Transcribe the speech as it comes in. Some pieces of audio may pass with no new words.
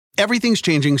Everything's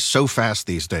changing so fast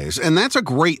these days, and that's a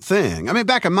great thing. I mean,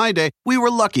 back in my day, we were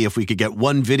lucky if we could get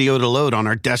one video to load on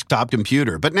our desktop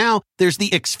computer. But now, there's the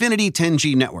Xfinity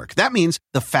 10G network. That means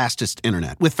the fastest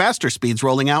internet, with faster speeds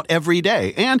rolling out every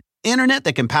day, and internet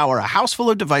that can power a house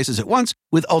full of devices at once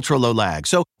with ultra-low lag.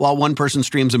 So while one person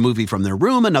streams a movie from their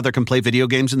room, another can play video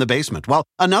games in the basement, while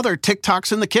another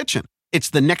TikToks in the kitchen.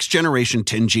 It's the next generation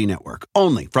 10G network,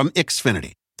 only from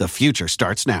Xfinity. The future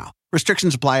starts now.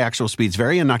 Restrictions apply. Actual speeds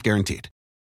vary and not guaranteed.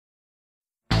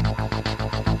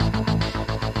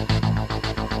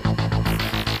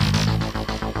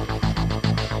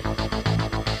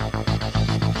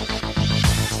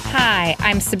 Hi,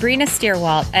 I'm Sabrina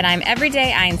Stierwalt, and I'm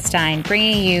Everyday Einstein,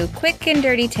 bringing you quick and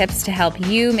dirty tips to help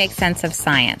you make sense of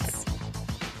science.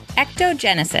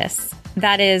 Ectogenesis,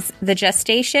 that is, the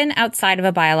gestation outside of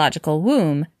a biological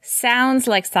womb, sounds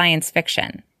like science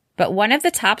fiction. But one of the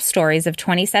top stories of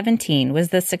 2017 was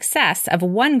the success of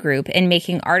one group in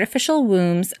making artificial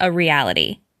wombs a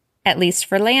reality, at least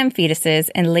for lamb fetuses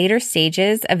in later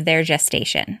stages of their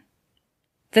gestation.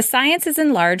 The science is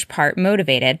in large part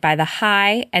motivated by the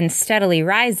high and steadily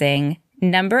rising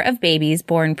number of babies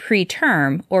born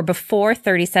preterm or before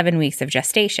 37 weeks of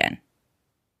gestation.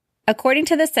 According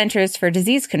to the Centers for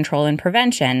Disease Control and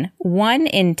Prevention, 1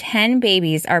 in 10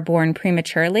 babies are born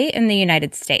prematurely in the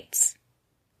United States.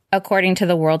 According to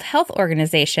the World Health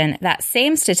Organization, that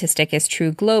same statistic is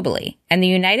true globally, and the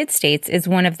United States is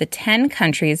one of the 10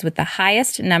 countries with the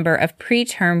highest number of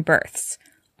preterm births,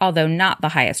 although not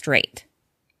the highest rate.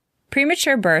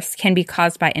 Premature births can be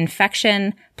caused by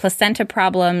infection, placenta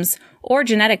problems, or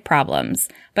genetic problems,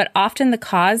 but often the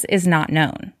cause is not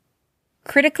known.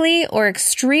 Critically or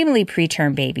extremely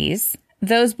preterm babies,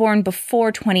 those born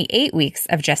before 28 weeks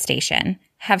of gestation,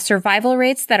 have survival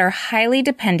rates that are highly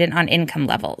dependent on income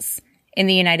levels. In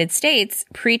the United States,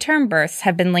 preterm births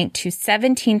have been linked to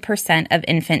 17% of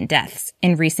infant deaths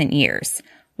in recent years,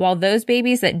 while those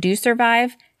babies that do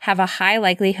survive have a high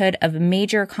likelihood of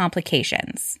major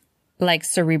complications, like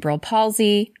cerebral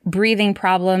palsy, breathing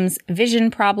problems, vision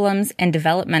problems, and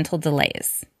developmental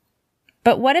delays.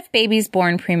 But what if babies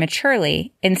born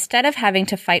prematurely, instead of having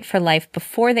to fight for life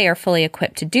before they are fully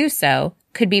equipped to do so,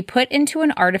 could be put into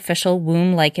an artificial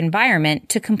womb-like environment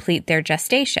to complete their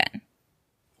gestation?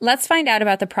 Let's find out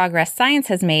about the progress science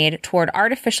has made toward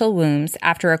artificial wombs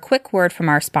after a quick word from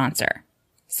our sponsor.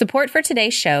 Support for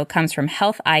today's show comes from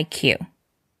Health IQ.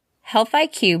 Health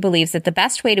IQ believes that the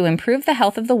best way to improve the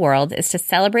health of the world is to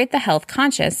celebrate the health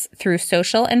conscious through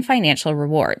social and financial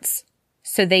rewards.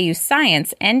 So they use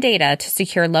science and data to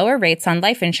secure lower rates on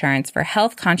life insurance for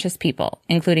health-conscious people,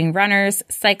 including runners,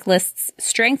 cyclists,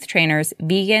 strength trainers,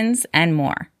 vegans, and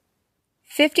more.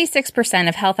 56%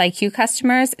 of Health IQ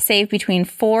customers save between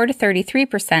 4 to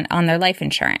 33% on their life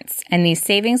insurance, and these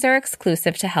savings are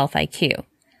exclusive to Health IQ.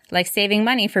 Like saving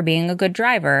money for being a good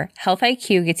driver, Health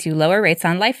IQ gets you lower rates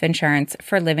on life insurance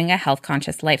for living a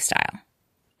health-conscious lifestyle.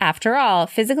 After all,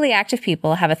 physically active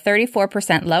people have a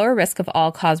 34% lower risk of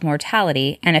all-cause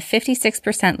mortality and a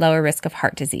 56% lower risk of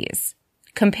heart disease,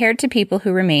 compared to people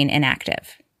who remain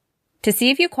inactive. To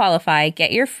see if you qualify,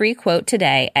 get your free quote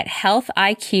today at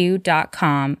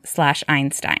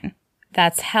healthiq.com/Einstein.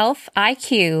 That's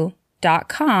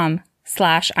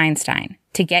healthiq.com/Einstein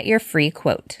to get your free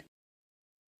quote.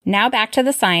 Now back to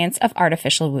the science of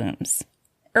artificial wombs.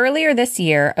 Earlier this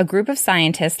year, a group of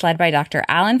scientists led by Dr.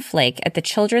 Alan Flake at the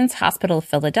Children's Hospital of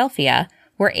Philadelphia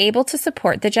were able to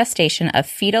support the gestation of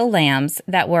fetal lambs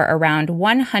that were around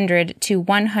 100 to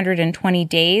 120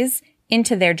 days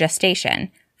into their gestation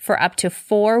for up to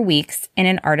 4 weeks in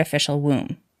an artificial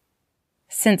womb.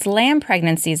 Since lamb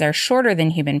pregnancies are shorter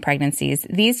than human pregnancies,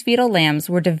 these fetal lambs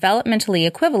were developmentally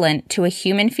equivalent to a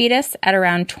human fetus at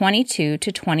around 22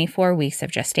 to 24 weeks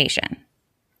of gestation.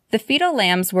 The fetal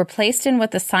lambs were placed in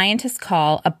what the scientists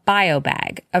call a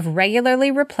biobag of regularly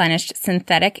replenished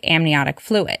synthetic amniotic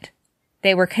fluid.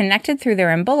 They were connected through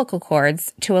their umbilical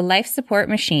cords to a life support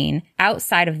machine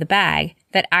outside of the bag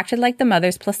that acted like the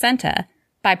mother's placenta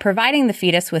by providing the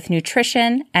fetus with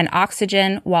nutrition and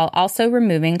oxygen while also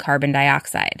removing carbon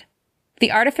dioxide.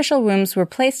 The artificial wombs were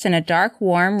placed in a dark,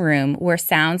 warm room where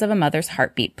sounds of a mother's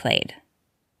heartbeat played.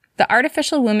 The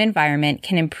artificial womb environment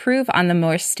can improve on the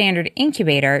more standard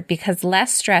incubator because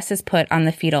less stress is put on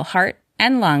the fetal heart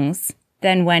and lungs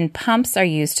than when pumps are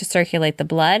used to circulate the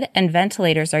blood and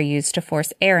ventilators are used to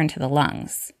force air into the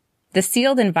lungs. The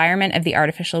sealed environment of the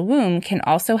artificial womb can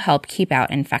also help keep out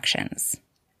infections.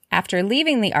 After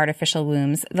leaving the artificial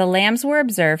wombs, the lambs were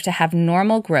observed to have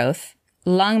normal growth,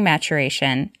 lung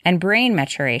maturation, and brain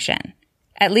maturation.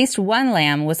 At least one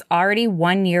lamb was already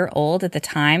 1 year old at the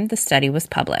time the study was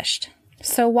published.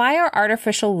 So why are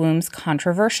artificial wombs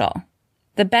controversial?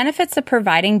 The benefits of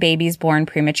providing babies born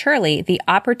prematurely the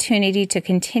opportunity to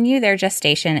continue their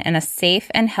gestation in a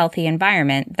safe and healthy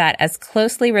environment that as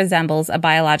closely resembles a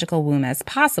biological womb as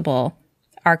possible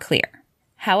are clear.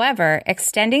 However,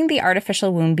 extending the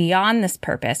artificial womb beyond this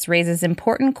purpose raises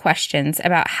important questions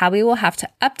about how we will have to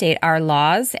update our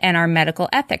laws and our medical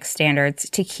ethics standards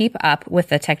to keep up with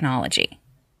the technology.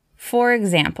 For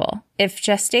example, if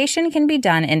gestation can be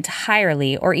done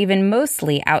entirely or even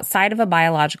mostly outside of a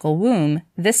biological womb,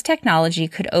 this technology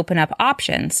could open up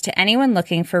options to anyone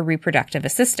looking for reproductive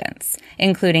assistance,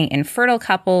 including infertile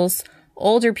couples,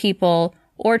 older people,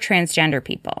 or transgender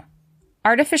people.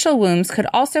 Artificial wombs could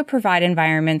also provide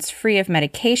environments free of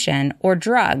medication or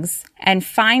drugs and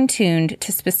fine-tuned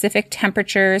to specific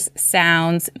temperatures,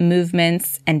 sounds,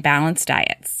 movements, and balanced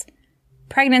diets.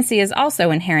 Pregnancy is also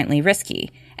inherently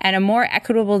risky, and a more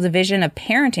equitable division of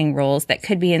parenting roles that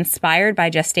could be inspired by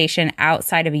gestation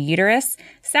outside of a uterus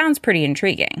sounds pretty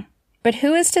intriguing. But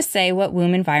who is to say what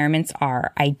womb environments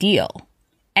are ideal?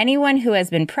 Anyone who has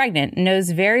been pregnant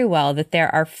knows very well that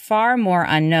there are far more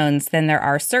unknowns than there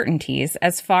are certainties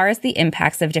as far as the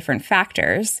impacts of different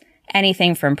factors,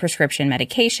 anything from prescription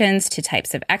medications to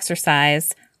types of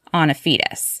exercise, on a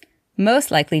fetus,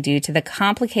 most likely due to the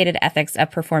complicated ethics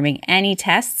of performing any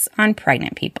tests on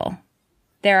pregnant people.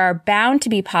 There are bound to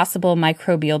be possible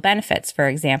microbial benefits, for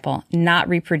example, not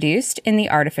reproduced in the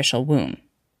artificial womb.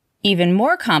 Even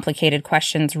more complicated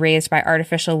questions raised by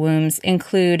artificial wombs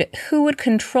include who would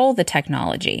control the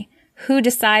technology, who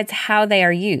decides how they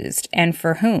are used, and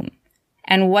for whom,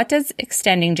 and what does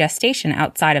extending gestation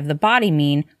outside of the body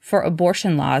mean for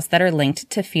abortion laws that are linked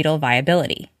to fetal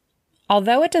viability.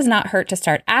 Although it does not hurt to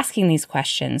start asking these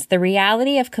questions, the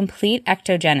reality of complete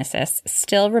ectogenesis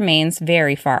still remains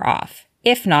very far off,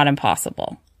 if not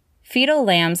impossible. Fetal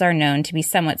lambs are known to be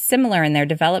somewhat similar in their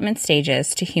development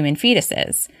stages to human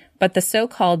fetuses, but the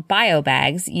so-called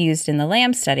biobags used in the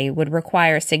lamb study would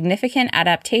require significant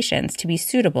adaptations to be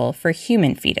suitable for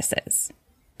human fetuses.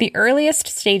 The earliest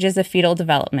stages of fetal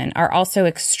development are also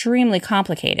extremely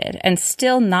complicated and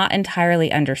still not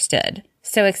entirely understood,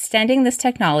 so extending this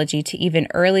technology to even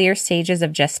earlier stages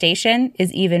of gestation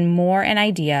is even more an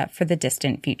idea for the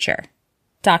distant future.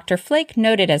 Dr. Flake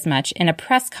noted as much in a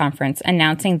press conference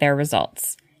announcing their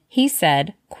results. He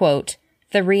said, quote,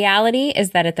 "The reality is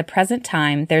that at the present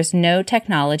time, there's no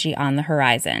technology on the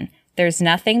horizon. There's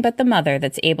nothing but the mother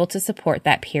that's able to support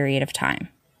that period of time."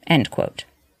 End quote.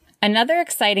 Another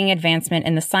exciting advancement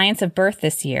in the science of birth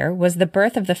this year was the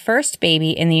birth of the first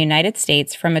baby in the United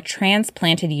States from a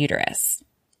transplanted uterus.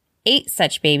 8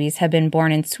 such babies have been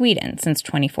born in Sweden since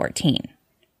 2014.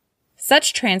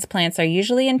 Such transplants are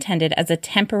usually intended as a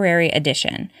temporary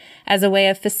addition, as a way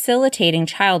of facilitating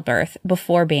childbirth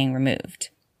before being removed.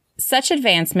 Such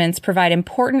advancements provide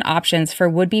important options for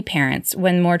would-be parents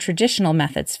when more traditional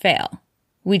methods fail.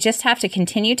 We just have to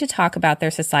continue to talk about their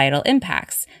societal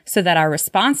impacts so that our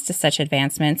response to such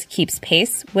advancements keeps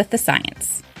pace with the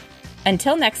science.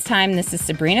 Until next time, this is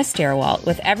Sabrina Stierwalt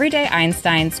with Everyday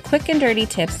Einstein's quick and dirty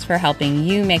tips for helping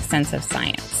you make sense of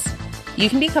science. You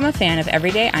can become a fan of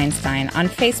Everyday Einstein on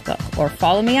Facebook or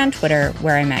follow me on Twitter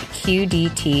where I'm at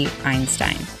QDT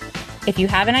Einstein. If you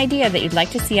have an idea that you'd like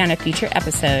to see on a future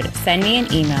episode, send me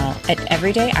an email at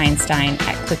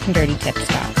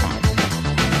everydayeinstein@quickanddirtytips.com.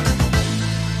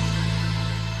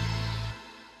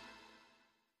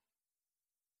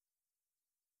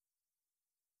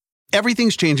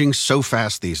 Everything's changing so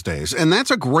fast these days, and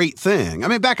that's a great thing. I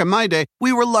mean, back in my day,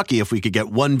 we were lucky if we could get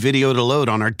one video to load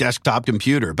on our desktop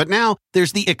computer. But now,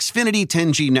 there's the Xfinity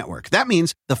 10G network. That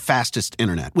means the fastest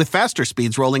internet, with faster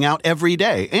speeds rolling out every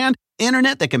day, and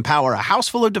internet that can power a house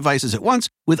full of devices at once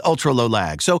with ultra-low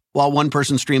lag. So while one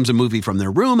person streams a movie from their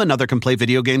room, another can play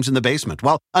video games in the basement,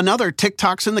 while another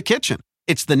TikToks in the kitchen.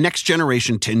 It's the next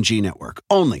generation 10G network,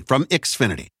 only from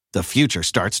Xfinity. The future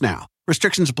starts now.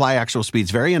 Restrictions apply. Actual speeds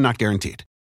vary and not guaranteed.